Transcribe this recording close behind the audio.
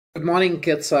Good morning,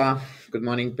 kids. Good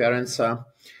morning, parents.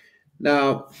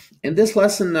 Now, in this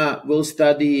lesson, we'll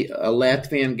study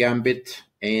Latvian Gambit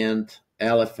and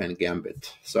Elephant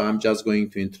Gambit. So I'm just going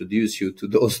to introduce you to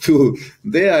those two.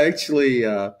 They are actually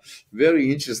very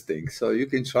interesting. So you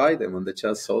can try them on the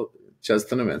chess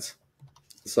tournaments.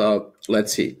 So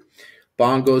let's see.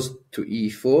 Pawn goes to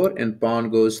e4 and pawn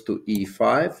goes to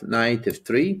e5, knight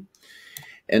f3.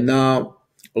 And now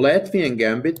Latvian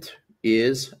Gambit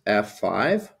is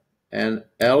f5 and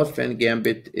Elephant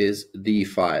Gambit is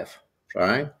d5,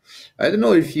 right? I don't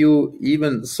know if you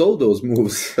even saw those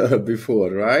moves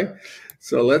before, right?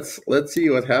 So let's see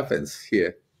what happens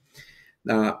here.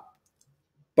 Now,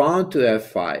 pawn to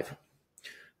f5,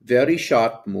 very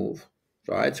sharp move,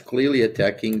 right? It's clearly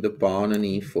attacking the pawn on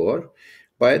e4.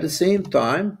 But at the same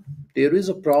time, there is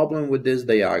a problem with this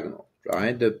diagonal,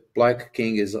 right? The black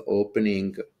king is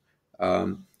opening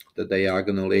the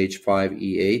diagonal h5,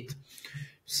 e8.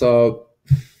 So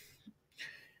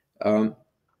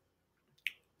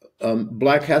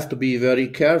black has to be very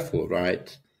careful,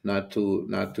 right? Not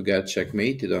to get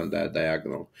checkmated on that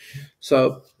diagonal.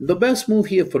 So the best move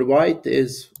here for white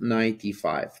is knight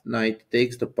e5. Knight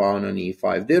takes the pawn on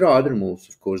e5. There are other moves,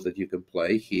 of course, that you can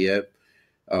play here,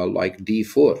 like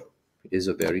d4 is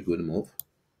a very good move,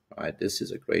 right? This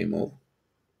is a great move.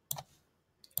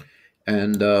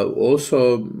 And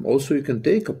also you can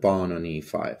take a pawn on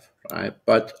e5, right?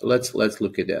 But let's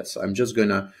look at this. I'm just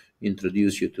gonna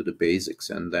introduce you to the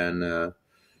basics, and then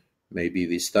maybe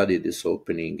we study this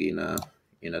opening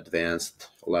in advanced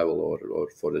level or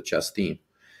for the chess team.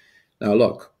 Now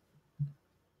look,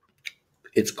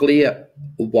 it's clear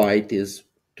white is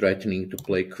threatening to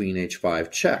play queen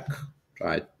h5 check,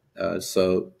 right?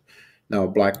 So now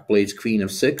black plays queen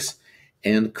f6.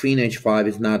 And queen h5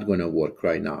 is not going to work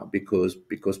right now because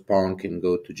pawn can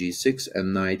go to g6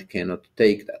 and knight cannot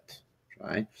take that,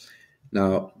 right?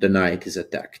 Now the knight is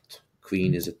attacked.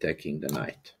 Queen is attacking the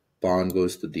knight. Pawn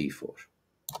goes to d4,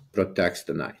 protects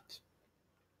the knight.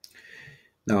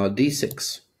 Now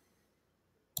d6.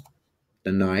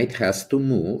 The knight has to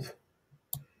move,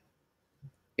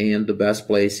 and the best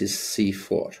place is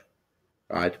c4,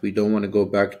 right? We don't want to go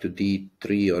back to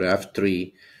d3 or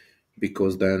f3,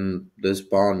 because then this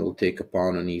pawn will take a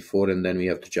pawn on e4 and then we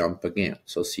have to jump again.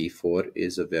 So c4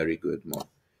 is a very good move.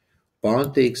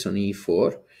 Pawn takes on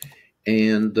e4,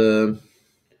 and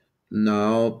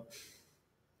now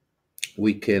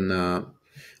we can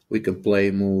play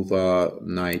move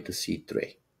knight to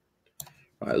c3.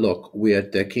 Right, look, we are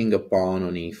attacking a pawn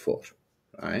on e4,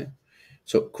 right?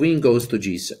 So queen goes to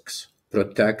g6,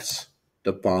 protects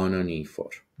the pawn on e4.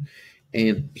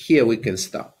 And here we can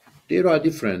stop. There are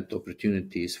different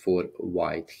opportunities for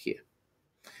white here.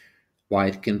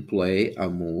 White can play a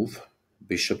move,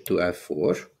 bishop to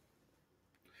f4.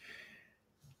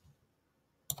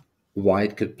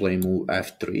 White could play move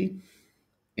f3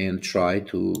 and try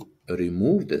to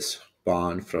remove this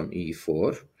pawn from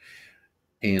e4.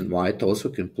 And white also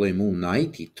can play move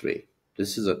knight e3.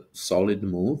 This is a solid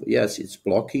move. Yes, it's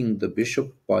blocking the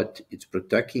bishop, but it's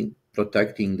protecting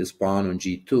this pawn on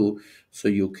g2, so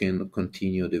you can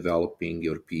continue developing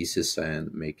your pieces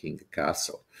and making a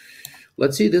castle.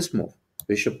 Let's see this move,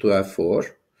 bishop to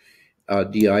f4.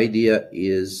 The idea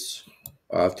is,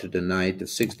 after the knight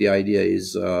f6, the idea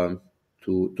is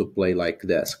to play like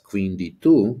this, queen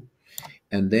d2,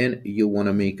 and then you want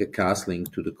to make a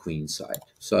castling to the queen side.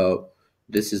 So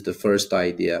this is the first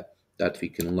idea that we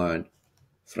can learn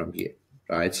from here,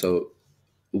 right? So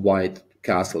white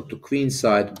castle to queen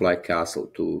side, black castle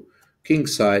to king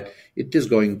side. It is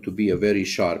going to be a very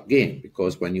sharp game,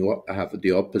 because when you have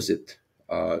the opposite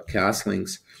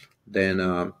castlings, then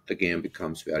the game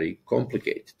becomes very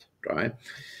complicated, right?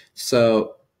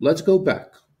 So let's go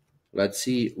back. Let's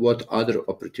see what other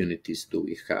opportunities do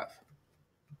we have.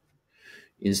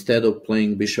 Instead of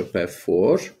playing bishop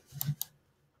f4,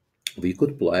 we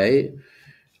could play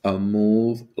a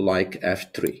move like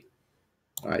f3,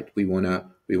 right? We wanna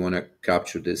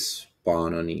capture this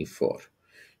pawn on e4.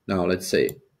 Now let's say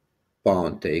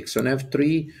pawn takes on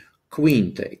f3,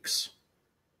 queen takes.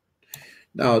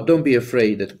 Now don't be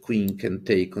afraid that queen can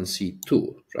take on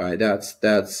c2, right?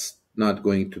 That's not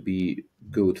going to be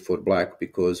good for black,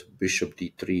 because bishop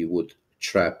d3 would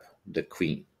trap the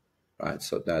queen, right?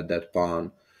 So that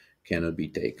pawn cannot be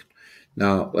taken.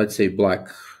 Now let's say black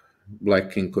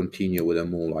can continue with a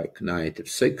move like knight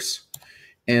f6,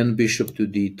 and bishop to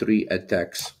d3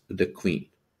 attacks the queen.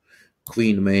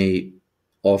 Queen may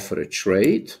offer a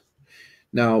trade.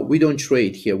 Now we don't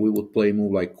trade here. We would play a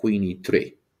move like queen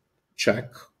e3,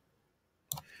 check,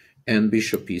 and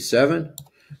bishop e7,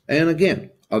 and again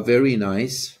a very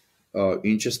nice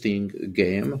interesting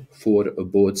game for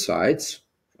both sides,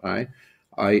 right?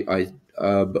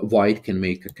 White can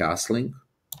make a castling,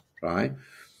 right?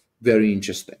 Very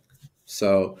interesting.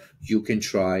 So you can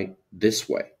try this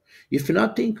way. If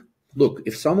nothing, look,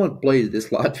 if someone plays this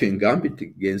Latvian Gambit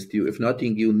against you, if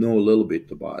nothing, you know a little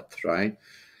bit about, right?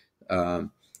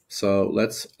 So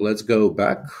let's go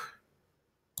back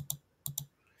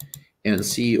and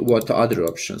see what other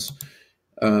options.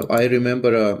 I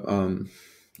remember,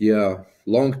 yeah,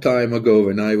 long time ago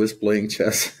when I was playing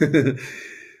chess,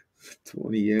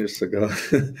 20 years ago,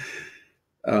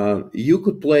 you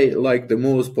could play, like, the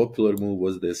most popular move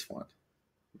was this one,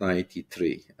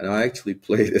 93, and I actually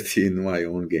played it in my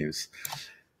own games.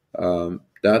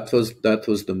 That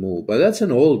was the move, but that's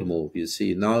an old move. You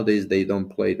see, nowadays they don't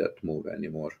play that move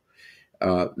anymore.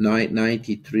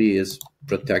 93 is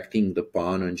protecting the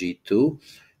pawn on g2,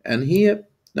 and here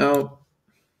now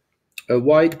a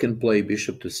white can play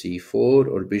bishop to c4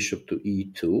 or bishop to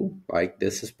e2, like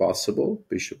this is possible,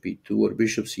 bishop e2 or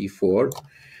bishop c4,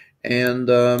 and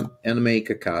make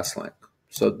a castling.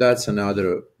 So that's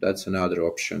another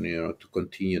option, to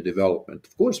continue development.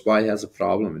 Of course, white has a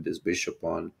problem with this bishop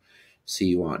on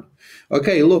c1.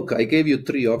 Okay, look, I gave you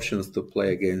 3 options to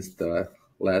play against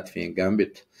Latvian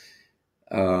Gambit.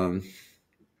 I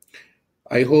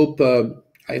hope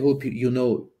you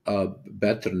know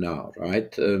better now,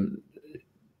 right?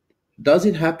 Does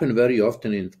it happen very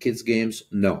often in kids games?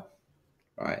 No,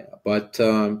 right? But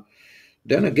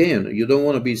then again, you don't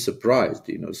want to be surprised.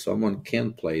 Someone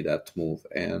can play that move,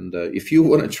 and if you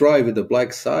want to try with the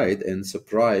black side and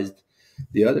surprised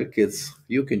the other kids,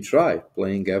 you can try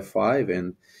playing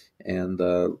f5 and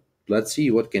let's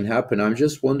see what can happen. I'm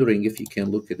just wondering if you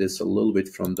can look at this a little bit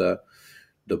from the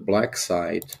black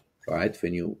side, right?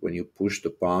 When you push the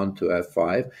pawn to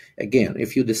f5. Again,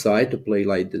 if you decide to play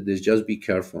like this, just be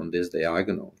careful on this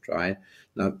diagonal, right?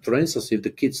 Now, for instance, if the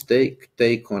kids take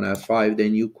on f5,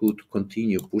 then you could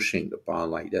continue pushing the pawn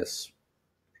like this,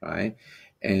 right?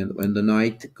 And when the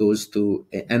knight goes to,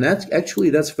 and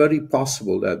that's very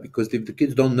possible, that because if the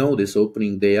kids don't know this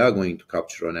opening, they are going to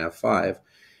capture on f5.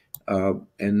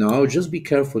 And now just be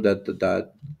careful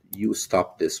that you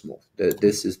stop this move.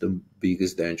 This is the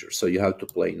biggest danger. So you have to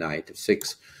play knight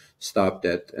f6, stop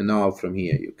that, and now from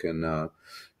here you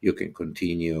can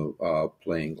continue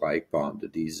playing like pawn to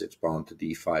d6, pawn to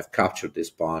d5, capture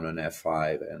this pawn on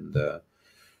f5,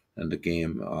 and the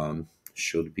game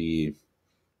should be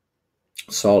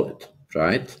solid,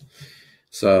 right?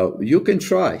 So you can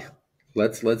try.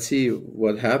 Let's see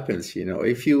what happens.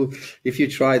 If you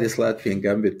try this Latvian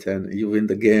Gambit and you win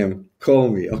the game, call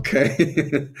me,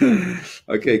 okay?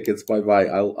 Okay, kids, bye.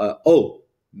 Oh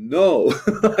no,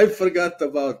 I forgot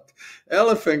about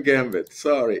Elephant Gambit.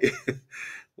 Sorry.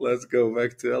 Let's go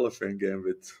back to Elephant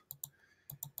Gambit.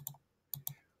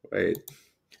 Wait.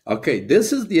 Okay,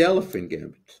 this is the Elephant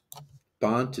Gambit.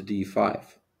 Pawn to d5.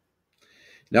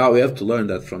 Now we have to learn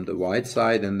that from the white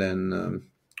side, and then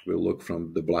we'll look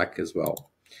from the black as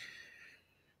well.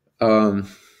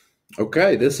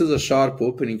 Okay, this is a sharp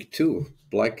opening too.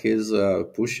 Black is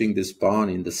pushing this pawn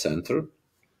in the center.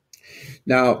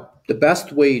 Now, the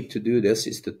best way to do this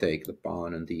is to take the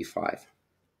pawn on d5.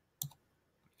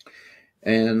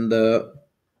 And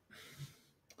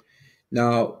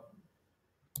now,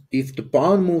 if the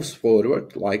pawn moves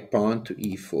forward, like pawn to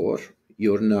e4,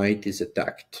 your knight is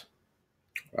attacked,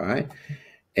 right?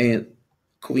 And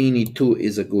queen e2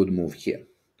 is a good move here.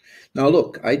 Now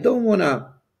look, I don't want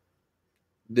to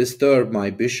disturb my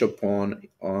bishop on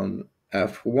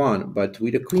f1, but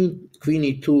with the queen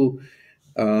e2,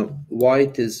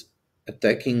 white is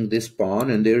attacking this pawn,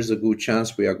 and there's a good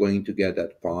chance we are going to get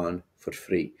that pawn for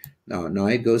free. Now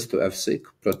knight goes to f6,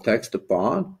 protects the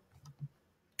pawn,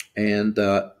 and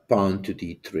pawn to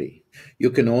d3. You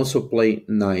can also play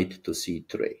knight to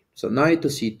c3. So knight to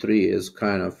c3 is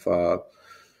kind of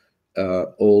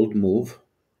old move.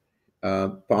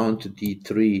 Pawn to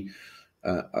d3,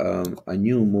 a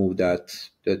new move that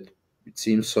it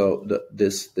seems so.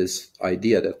 This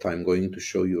idea that I'm going to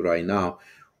show you right now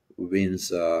wins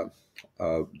the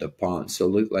pawn. So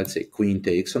let's say queen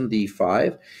takes on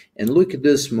d5, and look at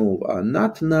this move.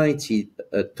 Not knight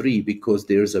c3 because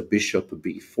there's a bishop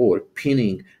b4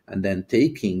 pinning and then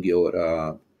taking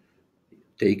your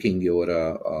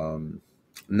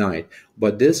knight,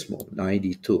 but this move knight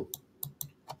d2.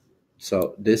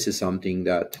 So this is something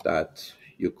that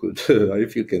you could,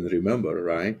 if you can remember,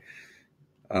 right?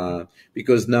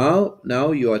 Because now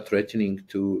you are threatening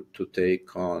to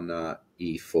take on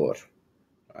e4,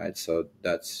 right? So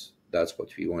that's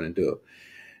what we want to do.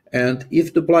 And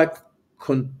if the black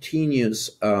continues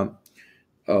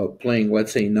playing,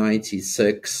 let's say, knight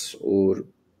e6 or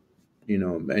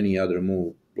any other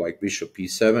move like bishop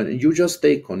e7, and you just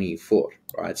take on e4,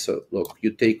 right? So look,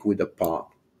 you take with a pawn,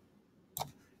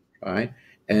 right?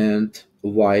 And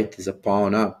white is a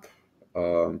pawn up,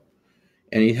 and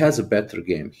it has a better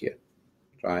game here,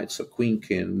 right? So queen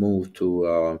can move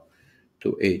to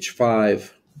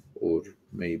h5 or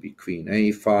maybe queen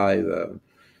a5.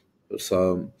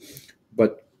 So,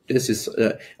 but this is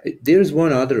there's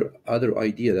one other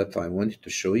idea that I wanted to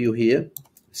show you here.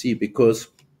 See, because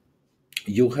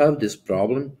you have this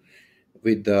problem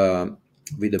with the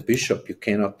bishop, you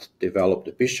cannot develop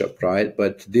the bishop, right?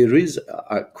 But there is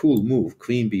a cool move,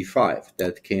 queen b5,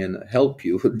 that can help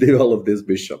you develop this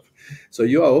bishop. So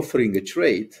you are offering a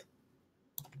trade,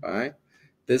 right,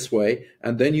 this way,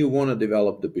 and then you want to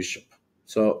develop the bishop.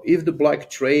 So if the black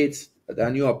trades,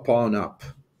 then you are pawn up,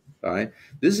 right?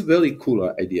 This is a very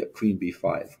cool idea, queen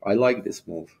b5. I like this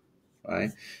move,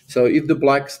 right? So if the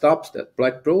black stops that,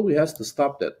 black probably has to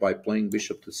stop that by playing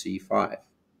bishop to c5,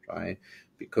 right?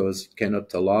 Because it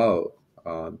cannot allow.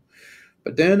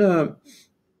 But then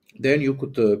you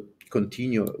could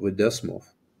continue with this move,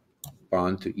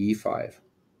 pawn to e5,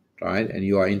 right? And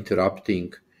you are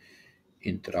interrupting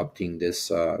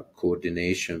this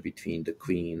coordination between the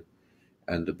queen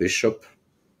and the bishop,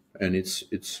 and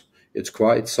it's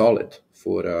quite solid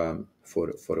for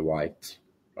white,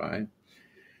 right?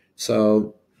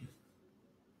 So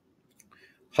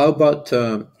how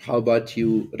about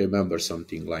you remember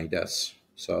something like this?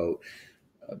 So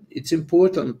it's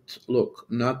important, look,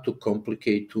 not to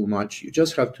complicate too much. You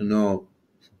just have to know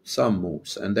some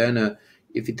moves, and then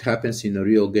if it happens in a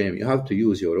real game, you have to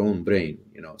use your own brain,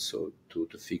 so to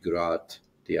figure out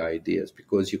the ideas,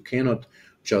 because you cannot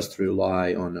just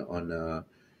rely on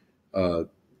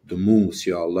the moves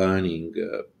you are learning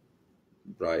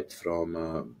right from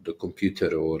the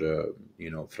computer or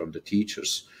from the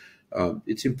teachers.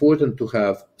 It's important to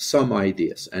have some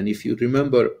ideas, and if you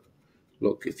remember,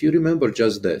 look, if you remember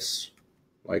just this,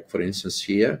 like for instance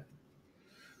here,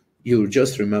 you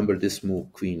just remember this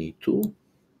move, queen e2,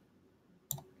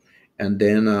 and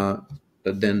then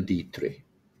d3,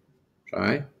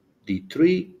 right?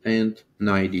 d3 and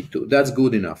knight d2. That's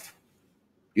good enough.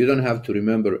 You don't have to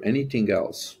remember anything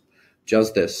else,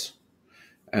 just this,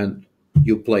 and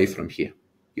you play from here.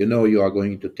 You are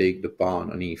going to take the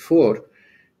pawn on e4,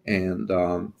 and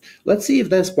let's see if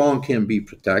this pawn can be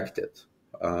protected.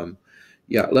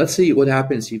 Yeah, let's see what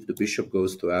happens if the bishop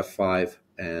goes to f5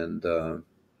 and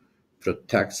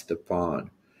protects the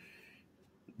pawn.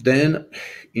 Then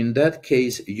in that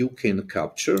case you can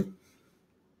capture,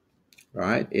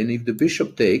 right? And if the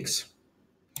bishop takes,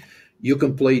 you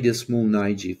can play this move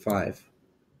knight g5.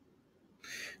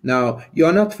 Now you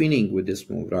are not winning with this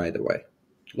move right away.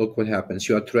 Look what happens.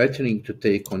 You are threatening to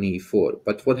take on e4,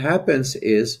 but what happens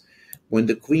is when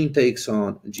the queen takes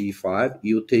on g5,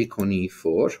 you take on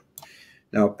e4.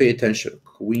 Now pay attention,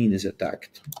 queen is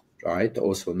attacked, right?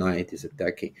 Also knight is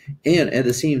attacking, and at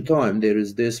the same time there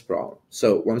is this problem.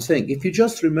 So what I'm saying, if you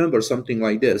just remember something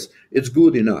like this, it's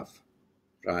good enough,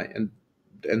 right?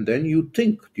 And then you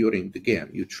think during the game,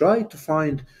 you try to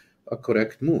find a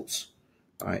correct moves,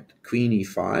 right? Queen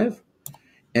e5,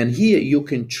 and here you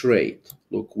can trade.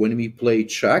 Look, when we play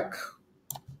check,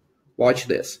 watch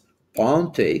this.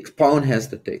 Pawn takes, pawn has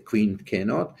to take, queen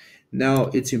cannot. Now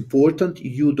it's important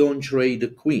you don't trade the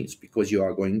queens, because you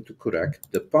are going to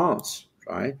correct the pawns,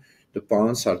 right? The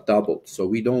pawns are doubled, so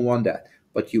we don't want that.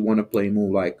 But you want to play a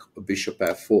move like bishop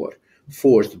f4,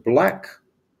 force black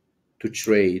to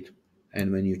trade,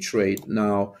 and when you trade,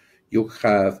 now you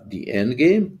have the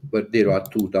endgame, but there are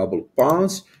two double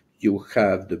pawns. You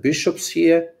have the bishops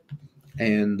here,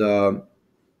 and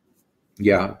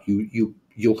yeah, you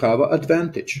have an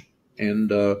advantage,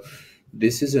 and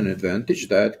this is an advantage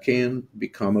that can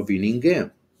become a winning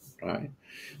game, right?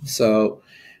 So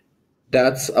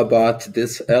that's about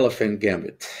this elephant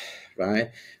gambit,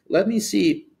 right? Let me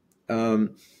see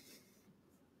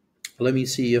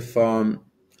if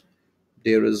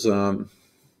there is an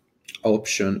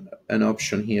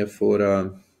option here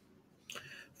for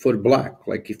black.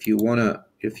 Like if you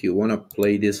wanna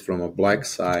play this from a black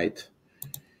side,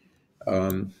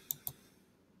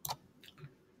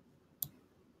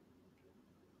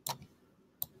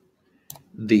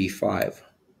 d5,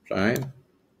 right?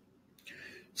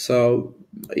 So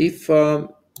if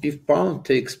pawn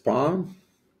takes pawn,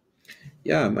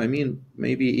 yeah, I mean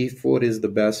maybe e4 is the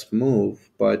best move,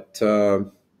 but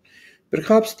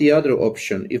perhaps the other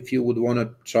option, if you would want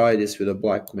to try this with a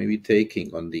black, maybe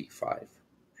taking on d5,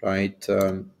 right?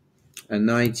 And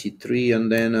knight c3,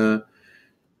 and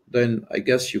then I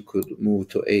guess you could move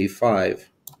to a5.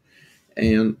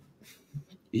 and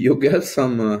you get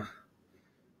some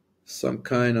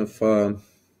kind of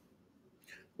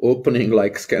opening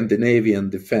like Scandinavian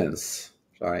defense,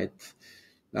 right?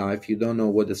 Now, if you don't know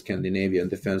what the Scandinavian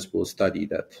defense, we'll study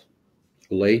that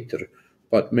later.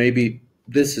 But maybe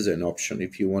this is an option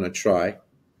if you want to try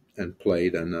and play,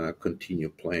 then continue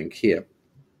playing here.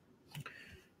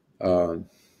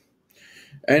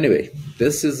 Anyway,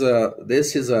 this is a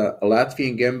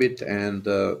Latvian Gambit and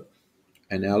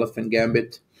an Elephant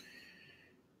Gambit.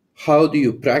 How do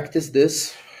you practice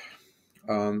this?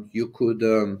 You could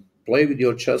play with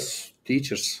your chess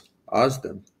teachers, ask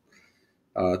them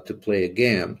to play a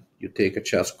game. You take a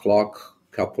chess clock,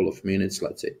 couple of minutes,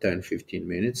 let's say 10, 15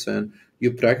 minutes, and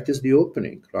you practice the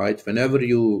opening, right? Whenever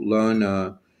you learn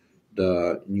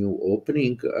the new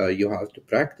opening, you have to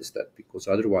practice that, because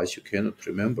otherwise you cannot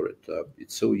remember it.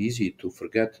 It's so easy to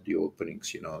forget the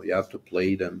openings, you know, you have to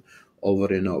play them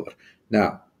over and over.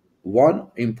 Now, one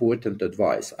important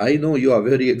advice. I know you are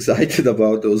very excited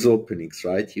about those openings,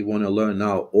 right? You want to learn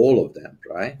now all of them,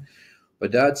 right?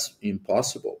 But that's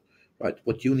impossible, right?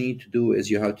 What you need to do is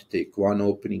you have to take one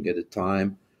opening at a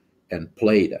time and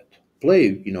play that.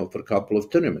 Play, you know, for a couple of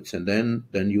tournaments, and then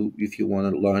you, if you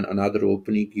want to learn another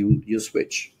opening, you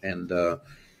switch and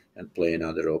play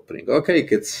another opening. Okay,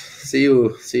 kids, see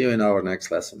you in our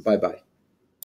next lesson. Bye bye.